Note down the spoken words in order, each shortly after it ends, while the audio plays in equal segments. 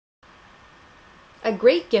A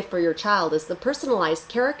great gift for your child is the personalized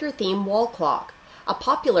character theme wall clock. A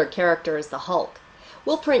popular character is the Hulk.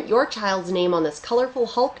 We'll print your child's name on this colorful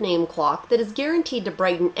Hulk name clock that is guaranteed to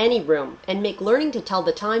brighten any room and make learning to tell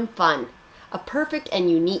the time fun. A perfect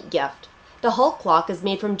and unique gift. The Hulk clock is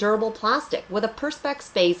made from durable plastic with a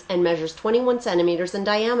Perspex base and measures 21 centimeters in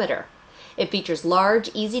diameter. It features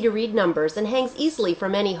large, easy-to-read numbers and hangs easily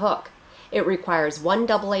from any hook. It requires one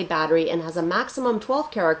AA battery and has a maximum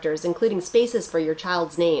 12 characters, including spaces for your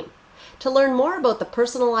child's name. To learn more about the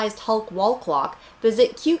personalized Hulk wall clock,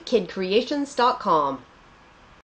 visit cutekidcreations.com.